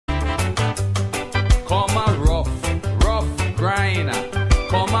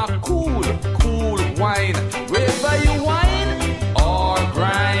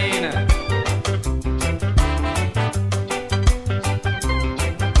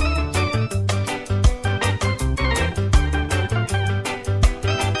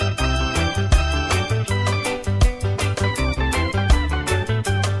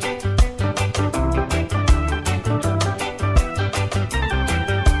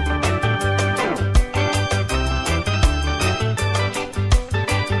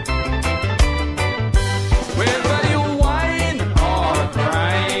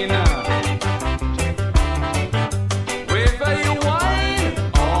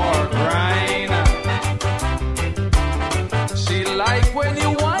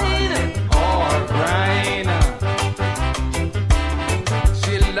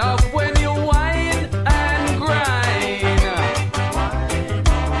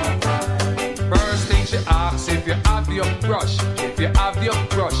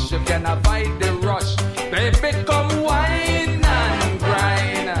can avoid the rush. Baby, come wine and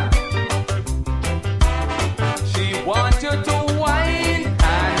grind. She wants you to wine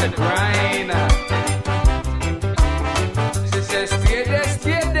and grind. She says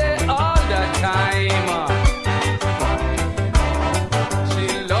stay there all the time. She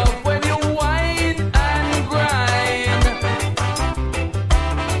love when you wine and grind.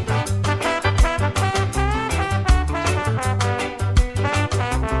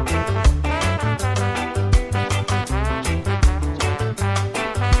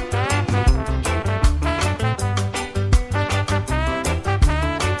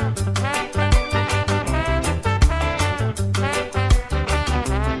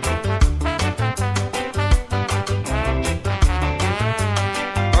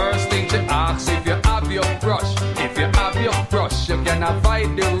 First thing she asks if you have your brush. If you have your brush, you can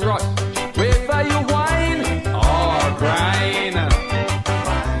avoid the rush. Whether you wine or grind.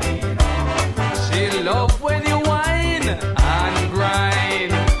 She love when you wine and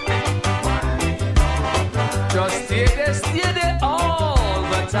grind. Just stay there all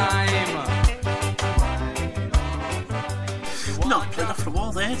the time. Not played after a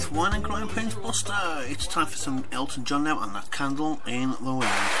while there. It's Wine and Grind Prince Buster. It's time for some Elton John now, and that Candle in the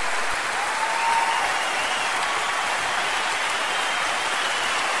Wind.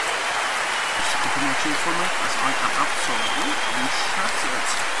 Stick in your tune for me, as I am absolutely enchanted.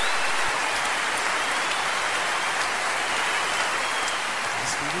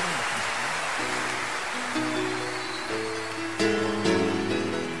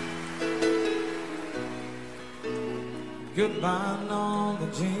 Goodbye, Norma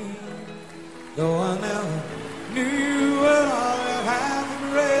Jean. Though I never knew what all you had to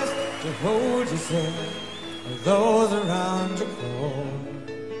rest to hold yourself, those around you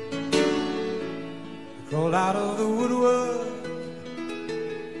crawled out of the woodwork,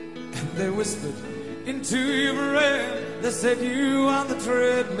 and they whispered into your brain. They said you on the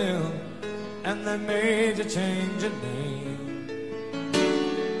treadmill, and they made you change your name.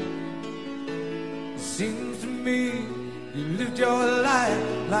 It seems to me you lived your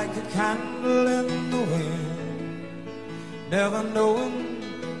life like a candle in the wind, never knowing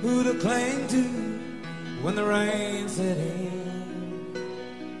who to cling to when the rain set in.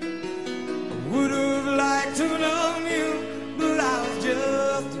 I would have liked to know you, but I was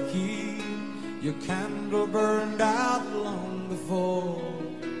just a kid. Your candle burned out long before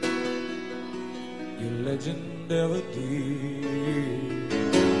your legend ever did.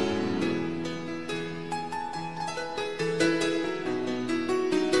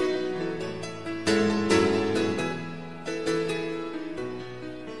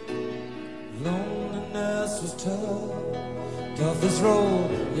 Toughest role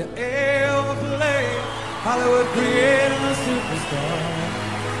you ever played. Hollywood created a superstar,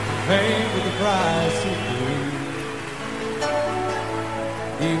 fame with the price you paid.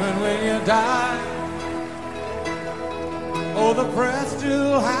 Even when you died, oh, the press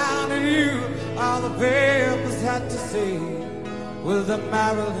still hounded you. All the papers had to say was that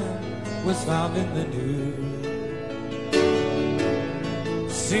Marilyn was found in the news.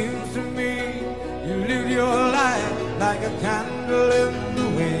 Seems to me you lived your life like a candle in the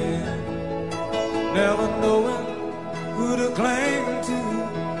wind, never knowing who to cling to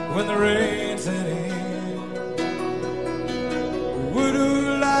when the rain set in. Would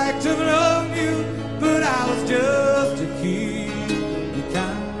have liked to have known you, but I was just a kid. Your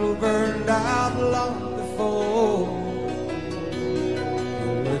candle burned out long before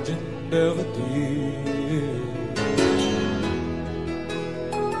your legend ever did.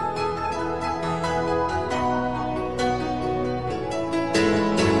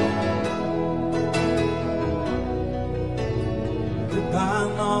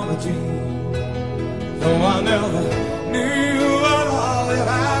 Though I never knew at all you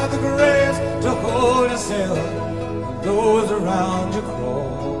had the grace to hold yourself and those around you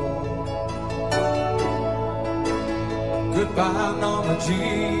crawl. Goodbye, Norma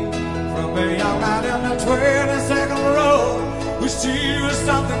Jean, from a young man in the 22nd row who she was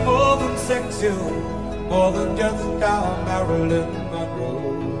something more than sexual, more than just down Marilyn Monroe.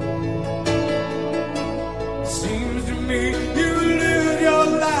 Seems to me you lived your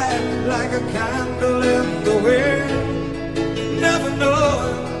life like a candle in the wind, never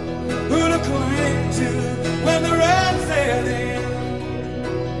knowing who to cling to when the rain set in.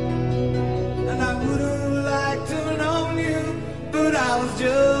 And I would have liked to have known you, but I was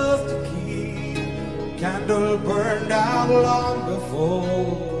just a kid. Candle burned out long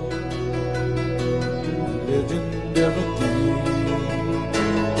before legend ever did.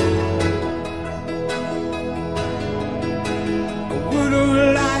 I would have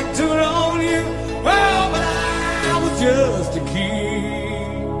liked to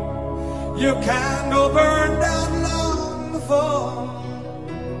candle burned out long before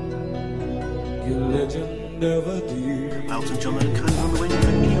your legend ever did. Elton John and Candle on the Wind,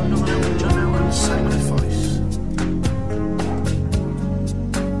 and you know Elton John now and Sacrifice.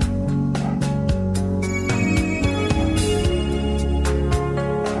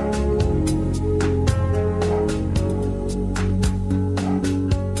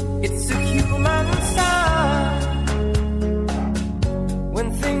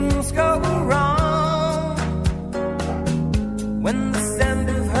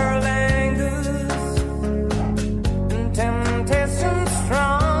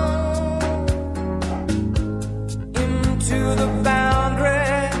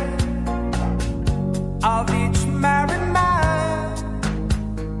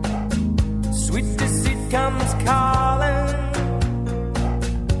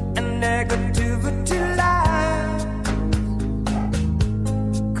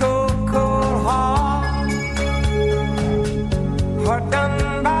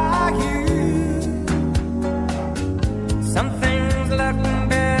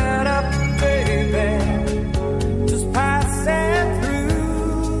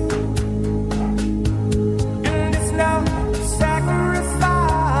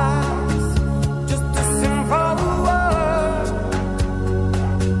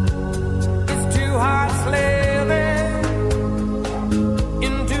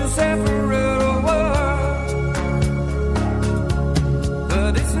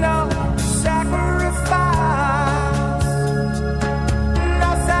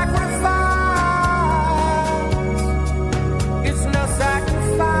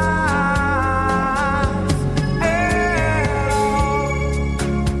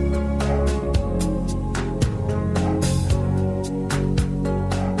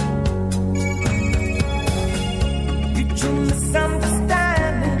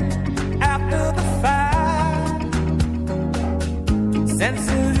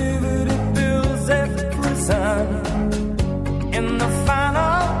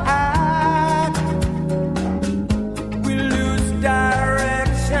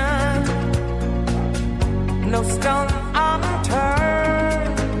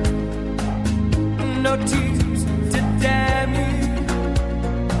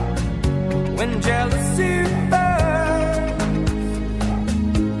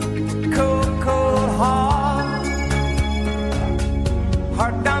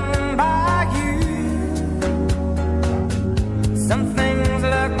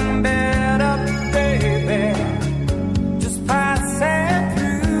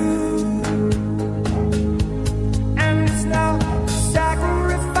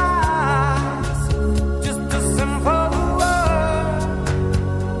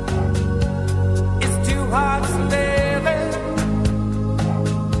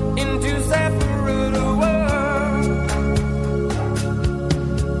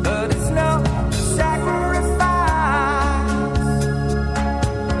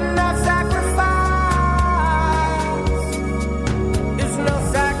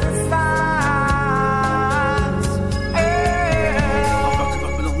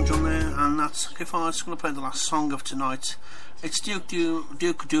 I'm just going to play the last song of tonight. It's Duke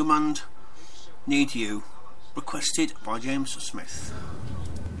Dumond, Need You, requested by James Smith.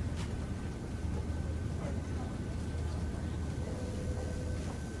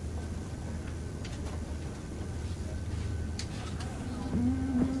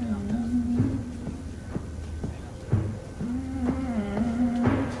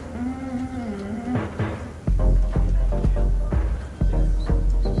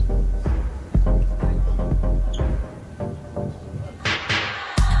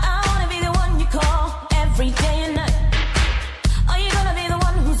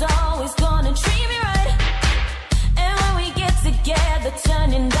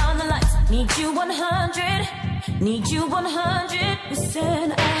 Need you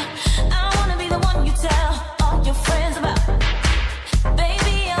 100%. I wanna be the one you tell all your friends about.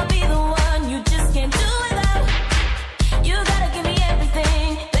 Baby, I'll be the one you just can't do without. You gotta give me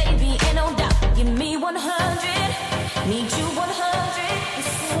everything, baby, ain't no doubt. Give me 100. Need you 100%.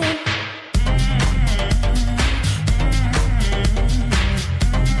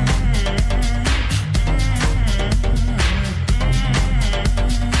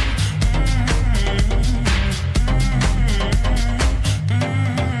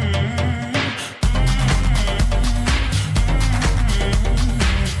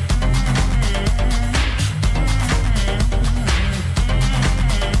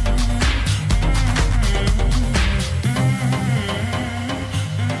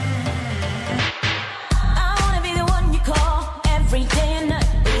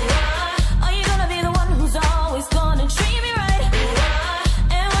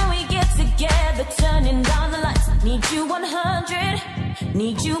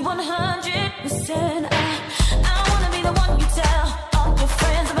 need you 100%. I wanna be the one you tell all your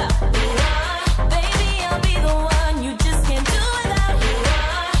friends about. Baby, I'll be the one you just can't do without.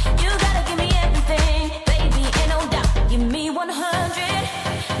 You gotta give me everything, baby, ain't no doubt. Give me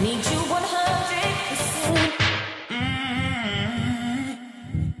 100, need you 100%.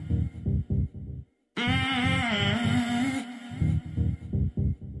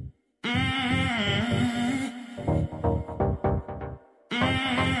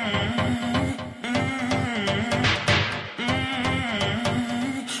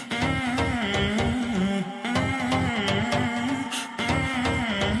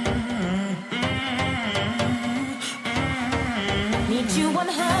 Need you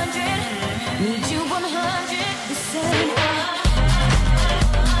 100, need you 100%.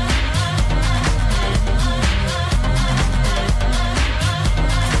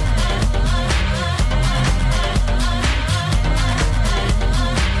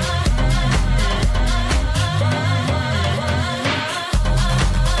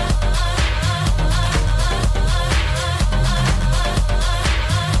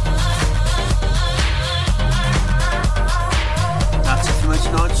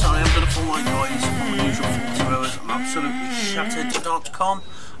 Tonight, sorry, I'm going to pull my guys from the usual 40 hours. I'm absolutely shattered.com.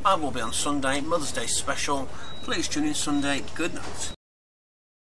 I will be on Sunday, Mother's Day special. Please tune in Sunday. Good night.